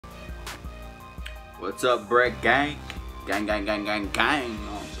What's up, Bread Gang? Gang, gang, gang, gang, gang. You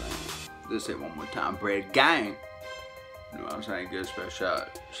know what I'm saying? Let's say it one more time, Bread Gang. You know what I'm saying? Give a special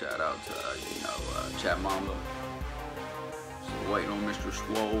shout out to, Chat Mamba. Still waiting on Mr.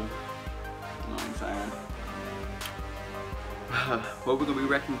 Swole. You know what I'm saying? What we're going to be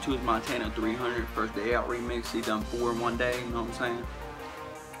reacting to is Montana 300 First Day Out remix. He done 4 in one day, you know what I'm saying?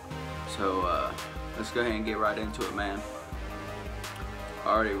 So, let's go ahead and get right into it, man. I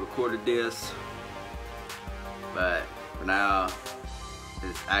already recorded this, but for now,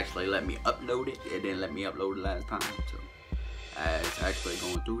 it's actually let me upload it. It didn't let me upload it last time, so it's actually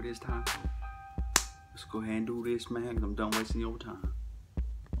going through this time. Let's go ahead and do this, man, because I'm done wasting your time.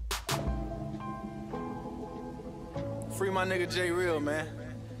 Free my nigga J Real, man.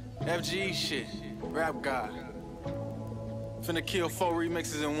 FGE shit. Rap God. Finna kill 4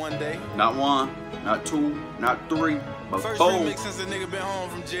 remixes in one day. Not 1, not 2, not 3, but 4. First remix since a nigga been home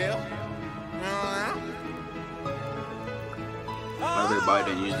from jail.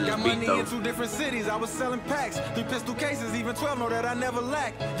 Everybody didn't use this got beat money though. in 2 different cities. I was selling packs, 3 pistol cases, even 12 know that I never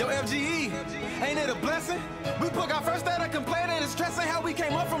lack. Yo, FGE, ain't it a blessing? We put our first out of complaining and stressing how we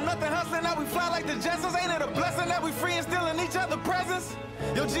came up from nothing, hustling. Now we fly like the Jetsons. Ain't it a blessing that we free and still in each other's presence?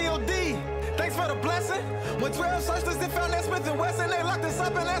 Yo, G.O.D., thanks for the blessing. When 12 searched us, they found that Smith & Wesson. They locked us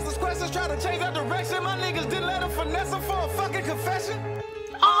up and asked us questions, tried to change our direction. My niggas didn't let them finesse them for a fucking confession.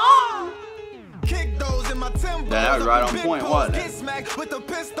 Kick those in my tempo. That was right on point, wasn't it? Get smacked with the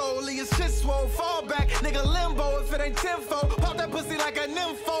pistol, leave your shit swole. Fall back, nigga limbo if it ain't tenfold. Pop that pussy like a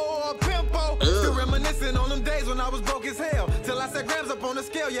nympho or a pimpo. Still reminiscing on them days when I was broke as hell. Till I set grams up on the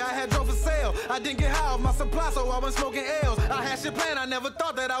scale, yeah, I had drove for sale. I didn't get high off my supply, so I was smoking L's. I had shit planned, I never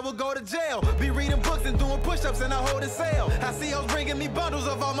thought that I would go to jail. Be reading books and doing push-ups and I hold a sale. I see CEOs bringing me bundles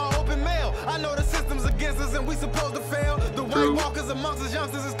of all my open mail. I know the system's against us and we supposed to fail. The white walkers amongst us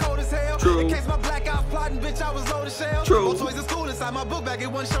youngsters is cold as hell. In case my black eyes plotting, bitch, I was low to shell. Old toys is cool inside my book bag,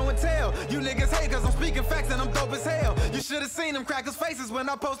 it wasn't show and tell. You niggas hate cause I'm speaking facts and I'm dope as hell. You should have seen them crackers' faces when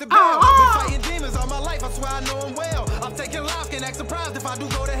I posted bail. Been fighting demons all my life, I swear I know them well. I'm taking lives, can't act surprised if I do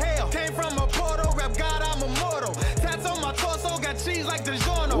go to hell. Came from a portal, rap God, I'm immortal. Tats on my torso, got cheese like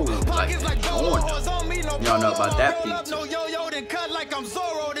DiGiorno. Pockets like Dolo, horse on me, no y'all know about that roll up, no yo-yo, then cut like I'm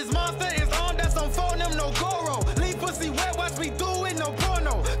Zorro. This monster is on, that's on phone, them no Goro. Leave pussy wet, watch me do it, no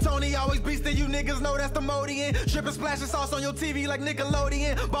porno. Tony always beastin', you niggas know that's the Modian. Drippin' splashing sauce on your TV like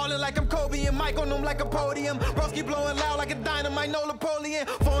Nickelodeon. Ballin' like I'm Kobe and Mike on them like a podium. Broski blowing loud like a dynamite, no Napoleon.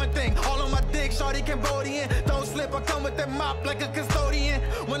 Foreign thing, all on my dick, shorty Cambodian. Don't slip, I come with that mop like a custodian.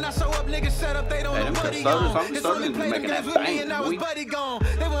 When I show up, niggas shut up, they don't know buddy on. It's only play them games with me and now it's buddy gone.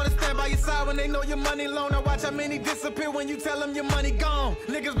 They wanna stand by your side when they know your money loan. Now watch how many disappear when you tell them your money gone.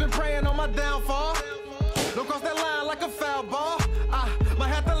 Niggas been praying on my downfall. Don't cross that line like a foul ball. I might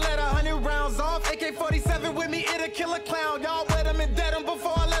have to let 100 rounds off. AK-47 with me, it'll kill a clown. Y'all wet him and dead him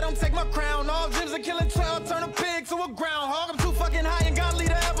before I let him take my crown off. Gyms are killing 12, turn a pig to a groundhog. I'm too fucking high and godly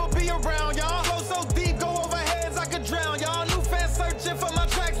to ever be around, y'all. Go so deep, go over heads, I could drown, y'all. New fans searching for my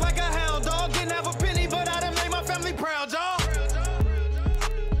tracks like a hound dog. Didn't have a penny, but I done made my family proud, y'all.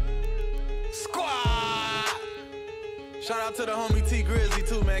 Squad. Shout out to the homie T Grizzly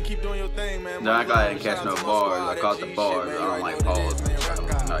too, man. Keep doing your thing, man. No, I didn't catch no bars. I caught the bars. I don't like pause.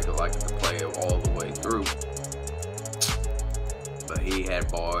 I like to play it all the way through. But he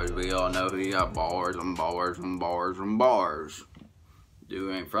had bars. We all know he got bars and bars and bars and bars.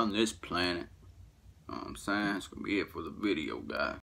 Dude ain't from this planet. You know what I'm saying? It's gonna be it for the video, guys.